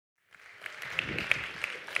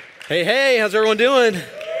Hey, hey, how's everyone doing?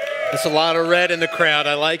 There's a lot of red in the crowd.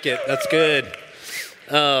 I like it. That's good.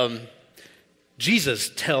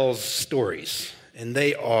 Jesus tells stories, and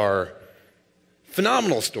they are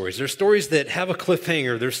phenomenal stories. They're stories that have a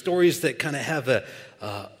cliffhanger. They're stories that kind of have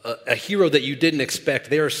a hero that you didn't expect.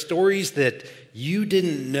 They are stories that you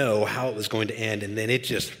didn't know how it was going to end, and then it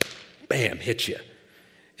just, bam, hits you.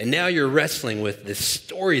 And now you're wrestling with this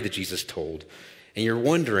story that Jesus told, and you're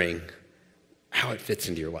wondering how it fits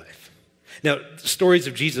into your life. Now, stories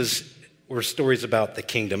of Jesus were stories about the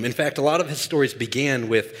kingdom. In fact, a lot of his stories began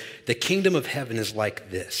with the kingdom of heaven is like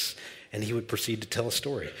this, and he would proceed to tell a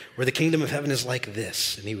story. Or the kingdom of heaven is like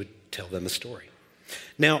this, and he would tell them a story.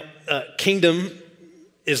 Now, kingdom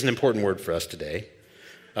is an important word for us today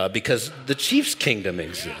because the chief's kingdom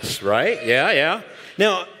exists, right? Yeah.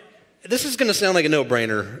 Now, this is going to sound like a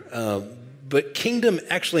no-brainer, but kingdom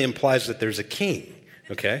actually implies that there's a king.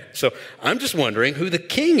 Okay, so I'm just wondering who the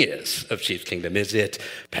king is of Chiefs Kingdom. Is it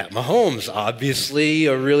Pat Mahomes? Obviously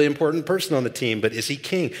a really important person on the team, but is he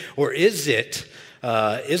king? Or is it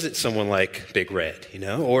someone like Big Red,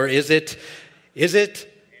 Or is it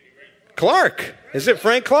Clark? Is it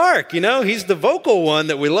Frank Clark? He's the vocal one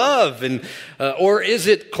that we love. Or is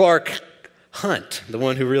it Clark Hunt, the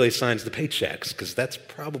one who really signs the paychecks? Because that's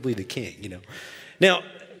probably the king, Now,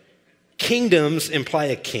 kingdoms imply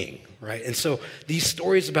a king. Right? And so these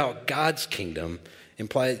stories about God's kingdom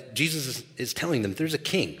imply Jesus is telling them there's a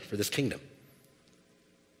king for this kingdom.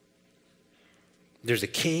 There's a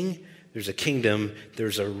king, there's a kingdom,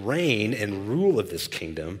 there's a reign and rule of this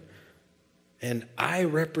kingdom, and I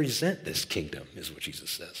represent this kingdom, is what Jesus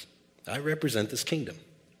says. I represent this kingdom.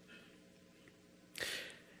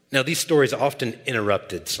 Now, these stories often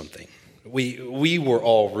interrupted something. We were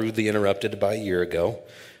all rudely interrupted about a year ago.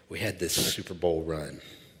 We had this Super Bowl run.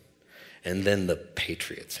 And then the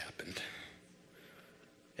Patriots happened.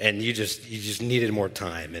 And you just needed more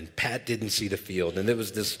time. And Pat didn't see the field. And there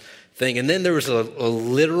was this thing. And then there was a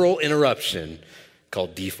literal interruption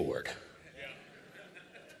called D Ford.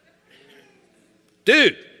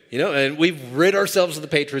 Dude, and we've rid ourselves of the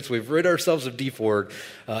Patriots. We've rid ourselves of D Ford.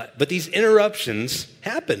 But these interruptions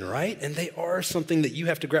happen, right? And they are something that you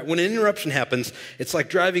have to grab. When an interruption happens, it's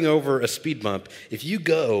like driving over a speed bump. If you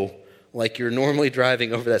go like you're normally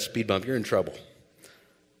driving over that speed bump, you're in trouble.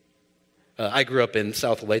 I grew up in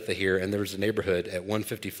South Olathe here, and there was a neighborhood at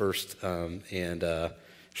 151st and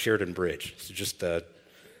Sheridan Bridge, so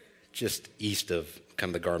just east of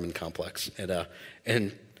kind of the Garmin complex.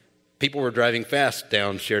 And people were driving fast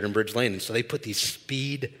down Sheridan Bridge Lane, and so they put these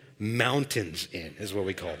speed mountains in, is what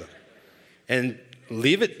we call them. And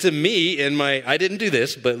leave it to me I didn't do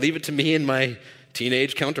this, but leave it to me and my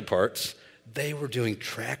teenage counterparts, they were doing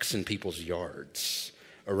tracks in people's yards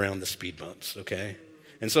around the speed bumps, okay?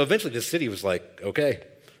 And so eventually the city was like, okay,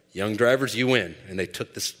 young drivers, you win. And they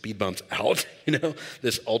took the speed bumps out,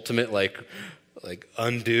 this ultimate like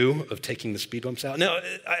undo of taking the speed bumps out. Now,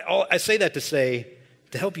 I say that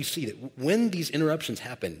to help you see that when these interruptions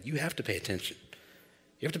happen, you have to pay attention.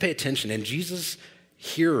 You have to pay attention. And Jesus'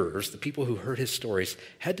 hearers, the people who heard his stories,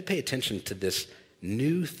 had to pay attention to this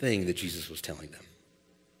new thing that Jesus was telling them.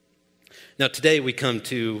 Now, today we come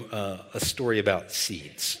to a story about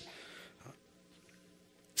seeds.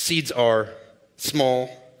 Seeds are small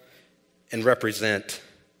and represent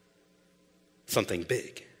something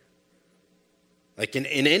big. Like in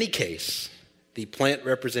any case, the plant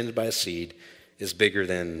represented by a seed is bigger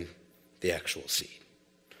than the actual seed.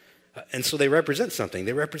 And so they represent something.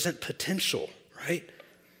 They represent potential, right?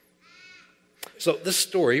 So this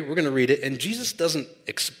story, we're going to read it, and Jesus doesn't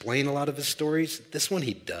explain a lot of his stories. This one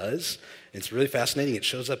he does. It's really fascinating. It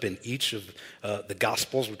shows up in each of the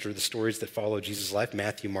Gospels, which are the stories that follow Jesus' life,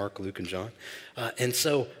 Matthew, Mark, Luke, and John. And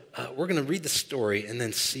so we're going to read the story and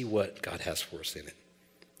then see what God has for us in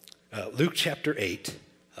it. Luke chapter 8,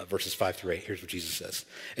 verses 5 through 8. Here's what Jesus says.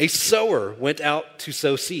 A sower went out to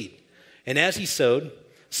sow seed, and as he sowed,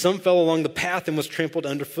 some fell along the path and was trampled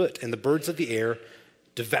underfoot, and the birds of the air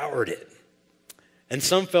devoured it. And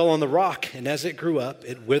some fell on the rock, and as it grew up,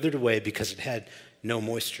 it withered away because it had no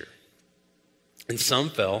moisture. And some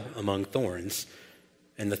fell among thorns,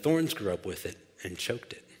 and the thorns grew up with it and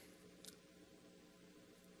choked it.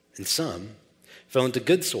 And some fell into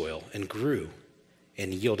good soil and grew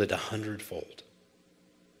and yielded 100-fold.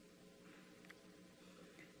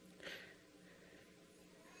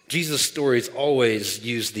 Jesus' stories always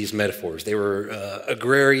used these metaphors. They were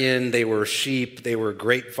agrarian, they were sheep, they were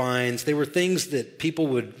grapevines. They were things that people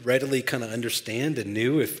would readily kind of understand and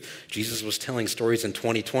knew. If Jesus was telling stories in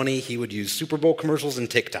 2020, he would use Super Bowl commercials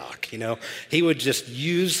and TikTok, He would just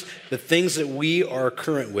use the things that we are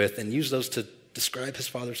current with and use those to describe his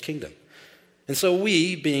Father's kingdom. And so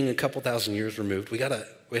we, being a couple thousand years removed, we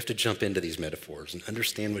have to jump into these metaphors and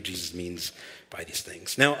understand what Jesus means by these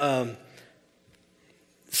things. Now,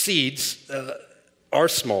 seeds are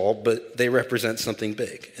small, but they represent something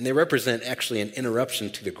big. And they represent actually an interruption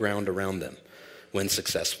to the ground around them when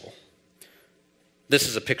successful. This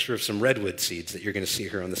is a picture of some redwood seeds that you're going to see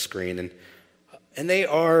here on the screen. And they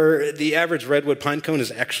are, the average redwood pine cone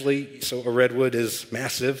is actually, so a redwood is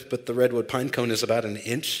massive, but the redwood pine cone is about 1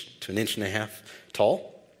 inch to 1.5 inches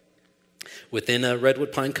tall. Within a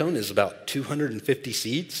redwood pine cone is about 250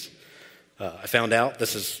 seeds. I found out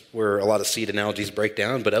this is where a lot of seed analogies break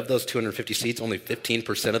down, but of those 250 seeds, only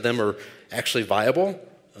 15% of them are actually viable.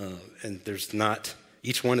 And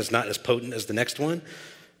each one is not as potent as the next one.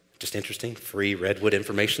 Just interesting, free redwood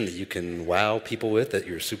information that you can wow people with at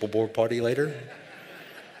your Super Bowl party later.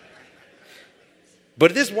 But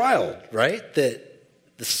it is wild, right? That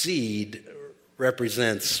the seed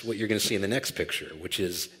represents what you're going to see in the next picture, which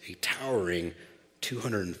is a towering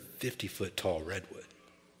 250-foot tall redwood.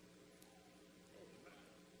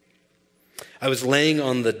 I was laying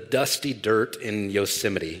on the dusty dirt in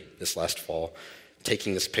Yosemite this last fall,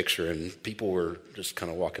 taking this picture, and people were just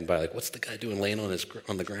kind of walking by like, what's the guy doing laying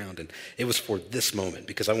on the ground? And it was for this moment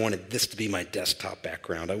because I wanted this to be my desktop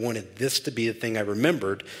background. I wanted this to be the thing I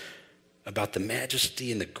remembered about the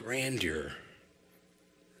majesty and the grandeur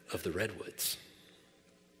of the redwoods.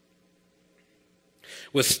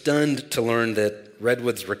 Was stunned to learn that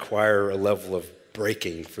redwoods require a level of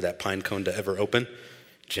breaking for that pine cone to ever open.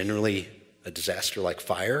 Generally, a disaster like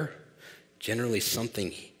fire, generally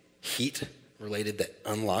something heat related that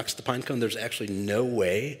unlocks the pine cone. There's actually no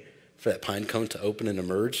way for that pine cone to open and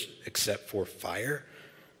emerge except for fire,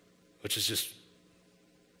 which is just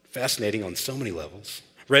fascinating on so many levels.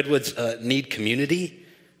 Redwoods need community.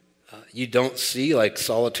 You don't see like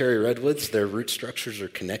solitary redwoods. Their root structures are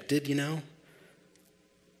connected, you know.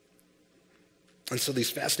 And so these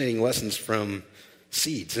fascinating lessons from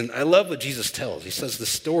seeds. And I love what Jesus tells. He says the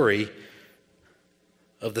story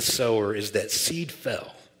of the sower is that seed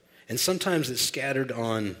fell. And sometimes it's scattered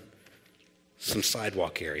on some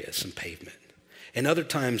sidewalk areas, some pavement. And other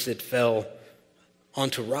times it fell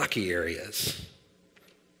onto rocky areas.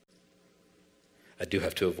 I do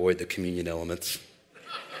have to avoid the communion elements.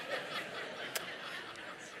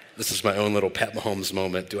 This is my own little Pat Mahomes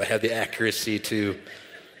moment. Do I have the accuracy to...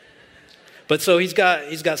 But so he's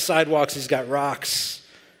got sidewalks, he's got rocks.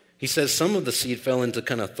 He says some of the seed fell into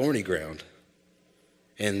kind of thorny ground.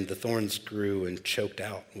 And the thorns grew and choked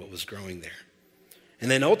out what was growing there.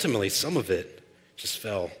 And then ultimately, some of it just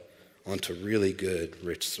fell onto really good,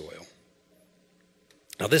 rich soil.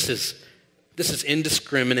 Now, this is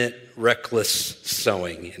indiscriminate, reckless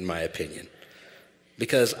sowing, in my opinion.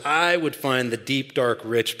 Because I would find the deep, dark,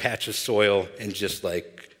 rich patch of soil and just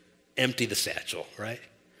like empty the satchel, right?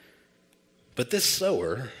 But this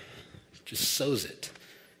sower just sows it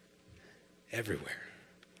everywhere.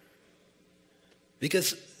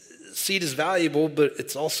 Because seed is valuable, but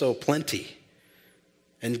it's also plenty.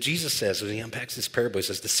 And Jesus says, when he unpacks this parable, he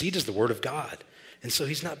says, the seed is the word of God. And so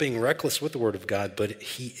he's not being reckless with the word of God, but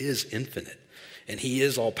he is infinite. And he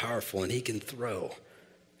is all powerful, and he can throw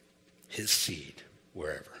his seed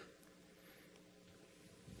wherever.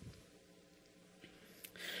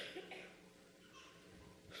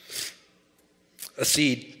 A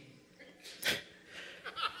seed,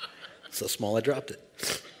 so small I dropped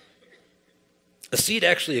it. A seed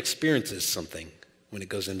actually experiences something when it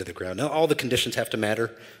goes into the ground. Now, all the conditions have to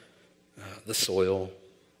matter. The soil,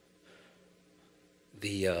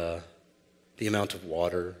 the amount of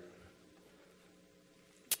water,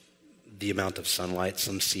 the amount of sunlight.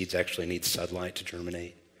 Some seeds actually need sunlight to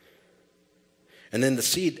germinate. And then the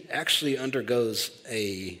seed actually undergoes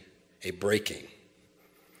a breaking,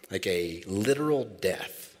 like a literal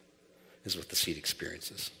death is what the seed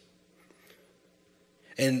experiences.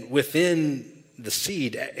 And within the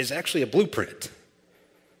seed is actually a blueprint.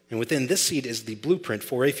 And within this seed is the blueprint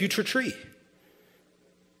for a future tree.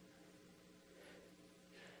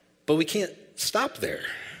 But we can't stop there.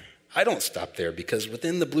 I don't stop there because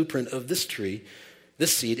within the blueprint of this tree,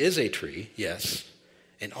 this seed is a tree, yes,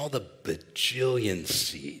 and all the bajillion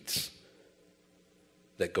seeds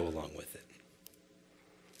that go along with it.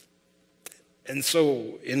 And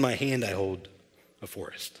so in my hand, I hold a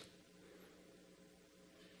forest.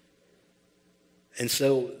 And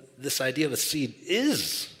so this idea of a seed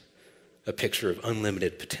is a picture of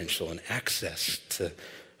unlimited potential and access to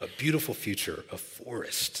a beautiful future, a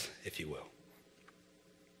forest, if you will.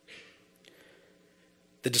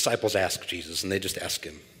 The disciples ask Jesus, and they just ask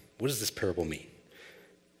him, what does this parable mean?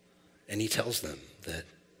 And he tells them that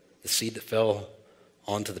the seed that fell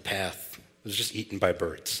onto the path was just eaten by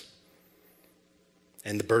birds.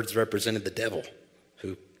 And the birds represented the devil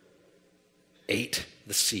who ate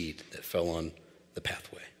the seed that fell on the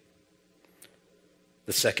pathway.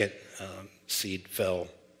 The second seed fell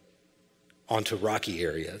onto rocky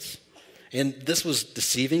areas. And this was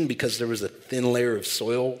deceiving because there was a thin layer of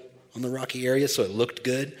soil on the rocky area, so it looked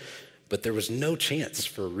good, but there was no chance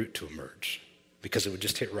for a root to emerge because it would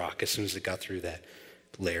just hit rock as soon as it got through that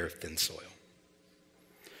layer of thin soil.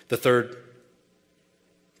 The third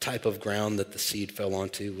type of ground that the seed fell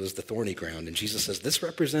onto was the thorny ground. And Jesus says this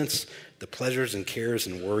represents the pleasures and cares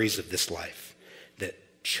and worries of this life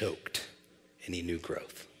that choked any new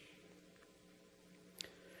growth.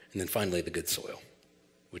 And then finally, the good soil,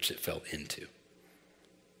 which it fell into.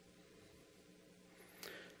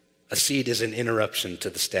 A seed is an interruption to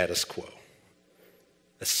the status quo.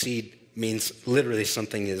 A seed means literally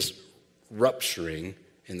something is rupturing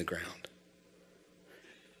in the ground.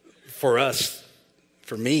 For us,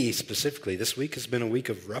 for me specifically, this week has been a week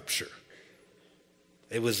of rupture.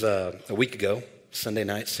 It was a week ago, Sunday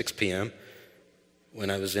night, 6 p.m., when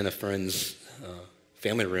I was in a friend's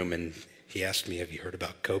family room, and he asked me, "Have you heard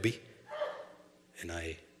about Kobe?" And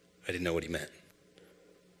I didn't know what he meant.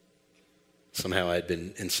 Somehow I'd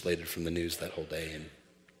been insulated from the news that whole day, and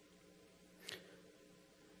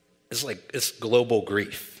it's global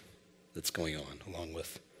grief that's going on along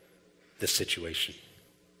with this situation.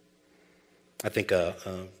 I think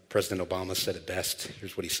President Obama said it best.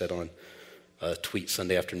 Here's what he said on a tweet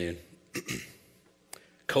Sunday afternoon.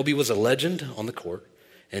 Kobe was a legend on the court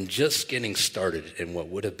and just getting started in what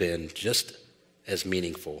would have been just as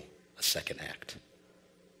meaningful a second act.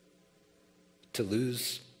 To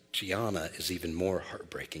lose Gianna is even more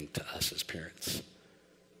heartbreaking to us as parents.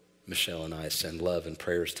 Michelle and I send love and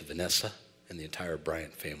prayers to Vanessa and the entire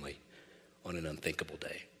Bryant family on an unthinkable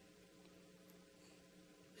day.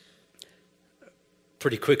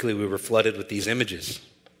 Pretty quickly, we were flooded with these images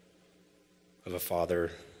of a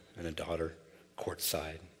father and a daughter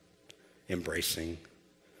courtside, embracing.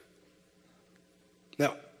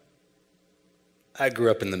 Now, I grew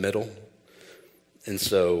up in the middle, and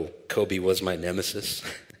so Kobe was my nemesis.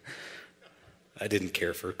 I didn't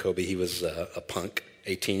care for Kobe. He was a punk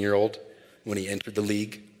 18-year-old when he entered the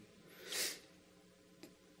league.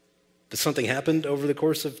 But something happened over the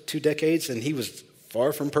course of 2 decades, and he was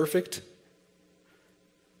far from perfect.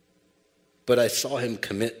 But I saw him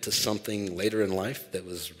commit to something later in life that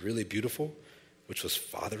was really beautiful, which was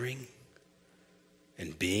fathering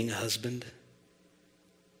and being a husband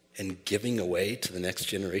and giving away to the next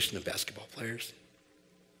generation of basketball players.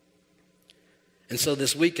 And so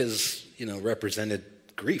this week has, represented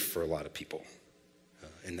grief for a lot of people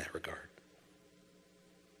in that regard.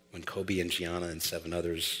 When Kobe and Gianna and 7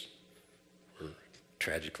 others were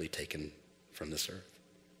tragically taken from this earth.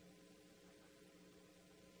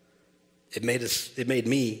 It made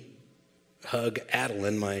me hug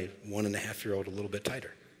Adeline, my 1.5-year-old, a little bit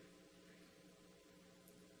tighter.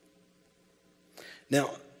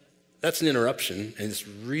 Now, that's an interruption, and it's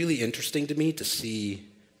really interesting to me to see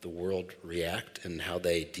the world react and how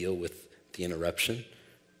they deal with the interruption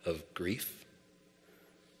of grief.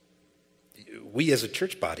 We as a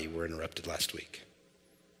church body were interrupted last week.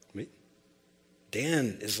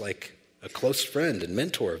 Dan is like a close friend and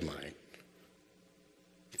mentor of mine.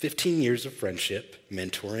 15 years of friendship,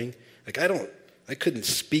 mentoring. I couldn't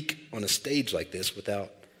speak on a stage like this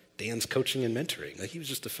without Dan's coaching and mentoring. He was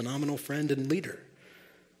just a phenomenal friend and leader.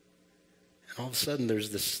 And all of a sudden there's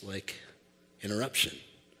this interruption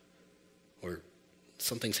or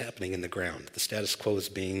something's happening in the ground. The status quo is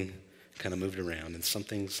being kind of moved around and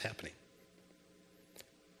something's happening.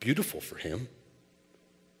 Beautiful for him.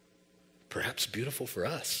 Perhaps beautiful for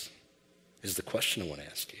us is the question I want to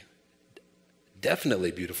ask you. Definitely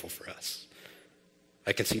beautiful for us.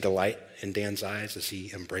 I can see the light in Dan's eyes as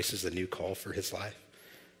he embraces the new call for his life.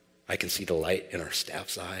 I can see the light in our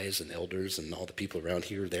staff's eyes and elders and all the people around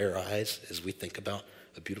here, their eyes, as we think about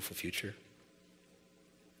a beautiful future.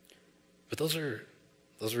 But those are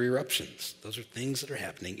eruptions. Those are things that are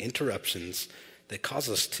happening, interruptions that cause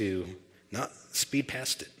us to not speed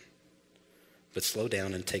past it, but slow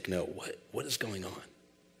down and take note. What is going on?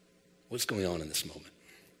 What's going on in this moment?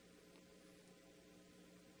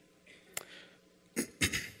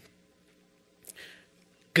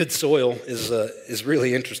 Good soil is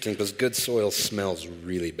really interesting because good soil smells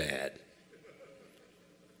really bad.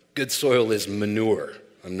 Good soil is manure.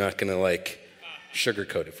 I'm not going to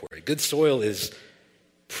sugarcoat it for you. Good soil is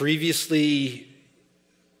previously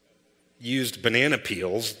used banana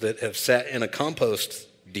peels that have sat in a compost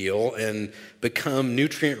deal and become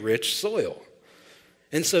nutrient-rich soil.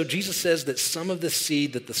 And so Jesus says that some of the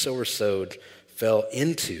seed that the sower sowed fell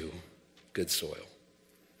into good soil.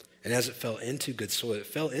 And as it fell into good soil, it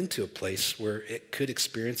fell into a place where it could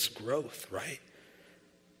experience growth, right?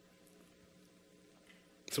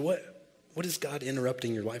 So what is God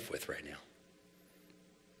interrupting your life with right now?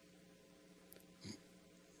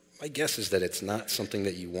 My guess is that it's not something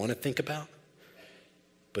that you want to think about,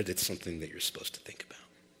 but it's something that you're supposed to think about.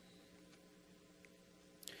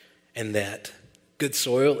 And that good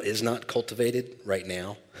soil is not cultivated right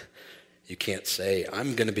now. You can't say,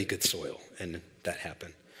 I'm going to be good soil, and that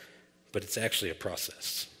happened. But it's actually a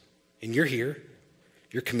process. And you're here.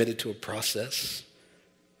 You're committed to a process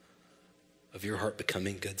of your heart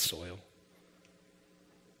becoming good soil.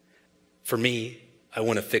 For me, I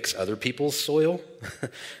want to fix other people's soil.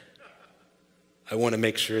 I want to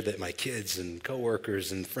make sure that my kids and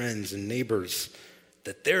coworkers and friends and neighbors,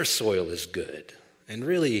 that their soil is good. And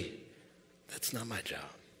really, that's not my job.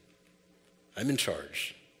 I'm in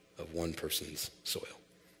charge of one person's soil,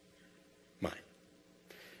 mine.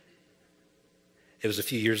 It was a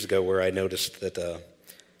few years ago where I noticed that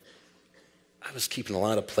I was keeping a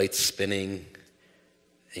lot of plates spinning.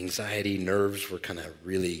 Anxiety, nerves were kind of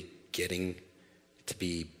really getting to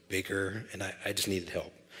be bigger, and I just needed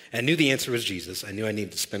help. And I knew the answer was Jesus. I knew I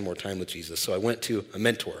needed to spend more time with Jesus. So I went to a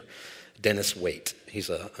mentor, Dennis Waite. He's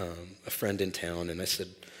a friend in town, and I said,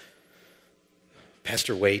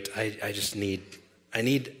 Pastor Waite, I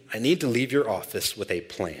need to leave your office with a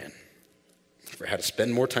plan for how to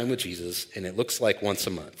spend more time with Jesus, and it looks like once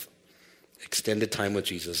a month. Extended time with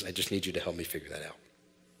Jesus. I just need you to help me figure that out.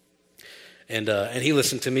 And he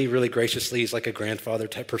listened to me really graciously. He's like a grandfather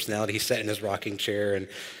type personality. He sat in his rocking chair,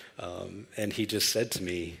 and he just said to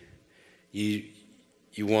me, you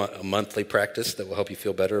want a monthly practice that will help you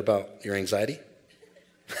feel better about your anxiety?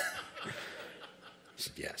 I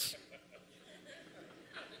said, yes.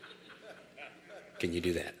 Can you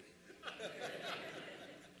do that?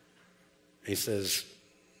 He says,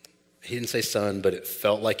 he didn't say son, but it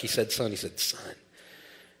felt like he said son. He said, son,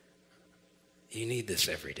 you need this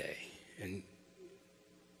every day. And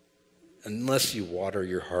unless you water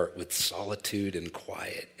your heart with solitude and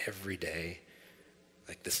quiet every day,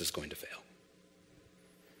 like this is going to fail.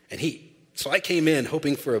 So I came in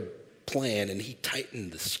hoping for a plan, and he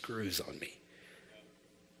tightened the screws on me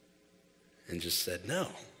and just said, no,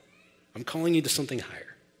 I'm calling you to something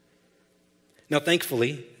higher. Now,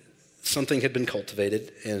 thankfully, something had been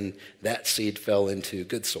cultivated, and that seed fell into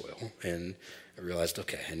good soil, and I realized,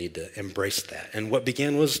 okay, I need to embrace that. And what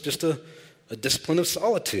began was just a discipline of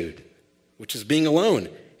solitude, which is being alone.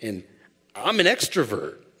 And I'm an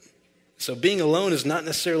extrovert, so being alone is not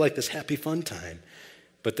necessarily like this happy fun time,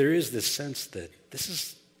 but there is this sense that this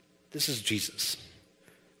is Jesus,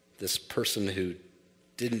 this person who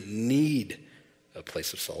didn't need a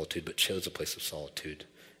place of solitude, but chose a place of solitude.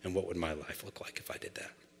 And what would my life look like if I did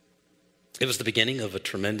that? It was the beginning of a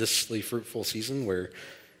tremendously fruitful season where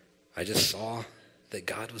I just saw that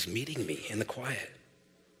God was meeting me in the quiet.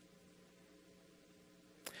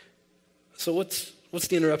 So what's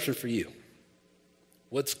the interruption for you?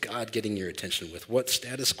 What's God getting your attention with? What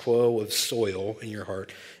status quo of soil in your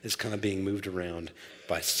heart is kind of being moved around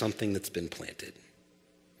by something that's been planted?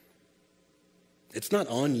 It's not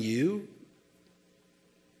on you,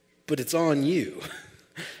 but it's on you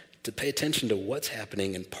to pay attention to what's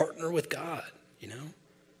happening and partner with God, you know?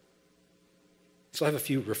 So I have a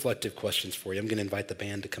few reflective questions for you. I'm going to invite the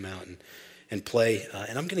band to come out and play.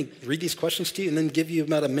 And I'm going to read these questions to you and then give you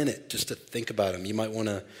about a minute just to think about them. You might want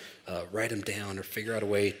to write them down or figure out a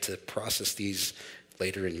way to process these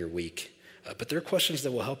later in your week. But they're questions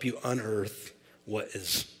that will help you unearth what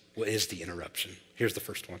is the interruption. Here's the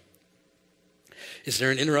first one. Is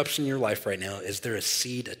there an interruption in your life right now? Is there a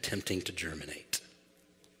seed attempting to germinate?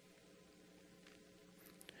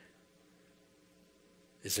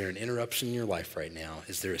 Is there an interruption in your life right now?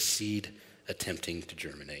 Is there a seed attempting to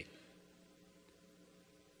germinate?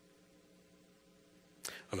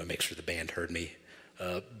 I'm going to make sure the band heard me.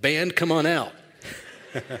 Band, come on out.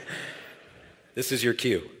 This is your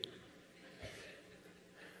cue.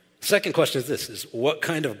 Second question is this, what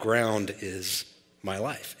kind of ground is in my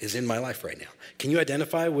life right now? Can you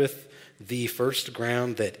identify with the first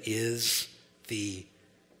ground that is the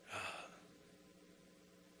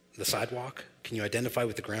sidewalk? Can you identify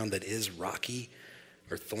with the ground that is rocky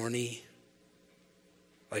or thorny?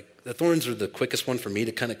 Like the thorns are the quickest one for me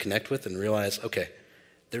to kind of connect with and realize, okay,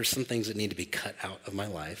 there's some things that need to be cut out of my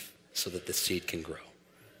life so that the seed can grow.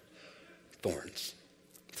 Thorns.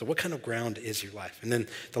 So what kind of ground is your life? And then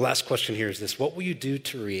the last question here is this, what will you do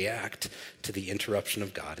to react to the interruption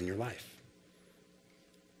of God in your life?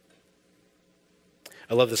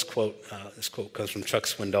 I love this quote. This quote comes from Chuck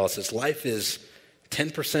Swindoll. It says, life is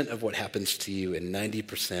 10% of what happens to you and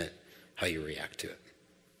 90% how you react to it.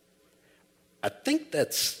 I think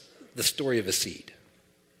that's the story of a seed.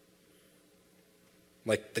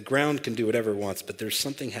 Like the ground can do whatever it wants, but there's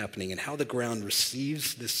something happening, and how the ground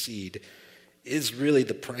receives this seed is really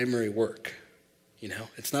the primary work. You know,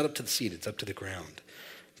 it's not up to the seed, it's up to the ground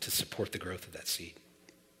to support the growth of that seed.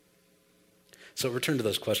 So return to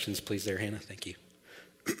those questions, please there, Hannah. Thank you.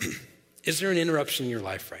 Is there an interruption in your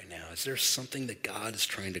life right now? Is there something that God is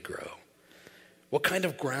trying to grow? What kind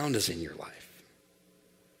of ground is in your life?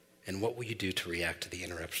 And what will you do to react to the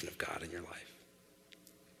interruption of God in your life?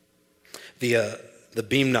 The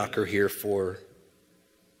beam knocker here for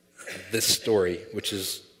this story, which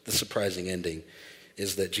is the surprising ending,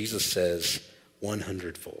 is that Jesus says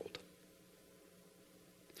 100-fold.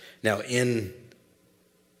 Now, in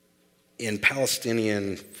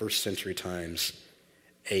Palestinian first century times,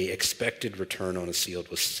 a expected return on a seed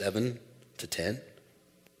was 7 to 10.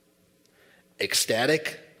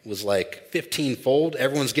 Ecstatic was like 15-fold.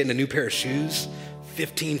 Everyone's getting a new pair of shoes.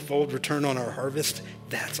 15-fold return on our harvest.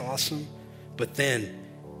 That's awesome. But then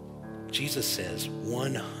Jesus says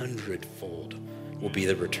 100-fold will be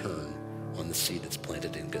the return on the seed that's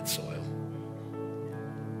planted in good soil.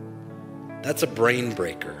 That's a brain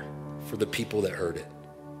breaker for the people that heard it.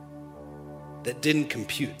 That didn't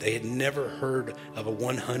compute. They had never heard of a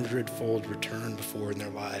 100-fold return before in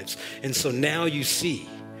their lives. And so now you see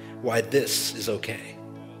why this is okay.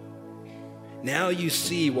 Now you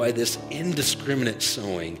see why this indiscriminate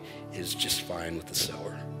sowing is just fine with the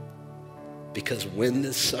sower. Because when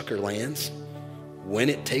this sucker lands, when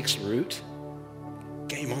it takes root,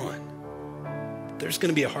 game on. There's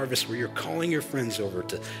going to be a harvest where you're calling your friends over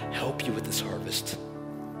to help you with this harvest.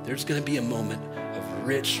 There's going to be a moment of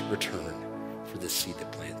rich return for this seed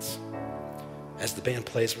that plants. As the band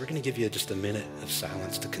plays, we're going to give you just a minute of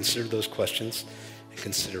silence to consider those questions and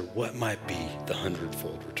consider what might be the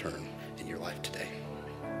 100-fold return in your life today.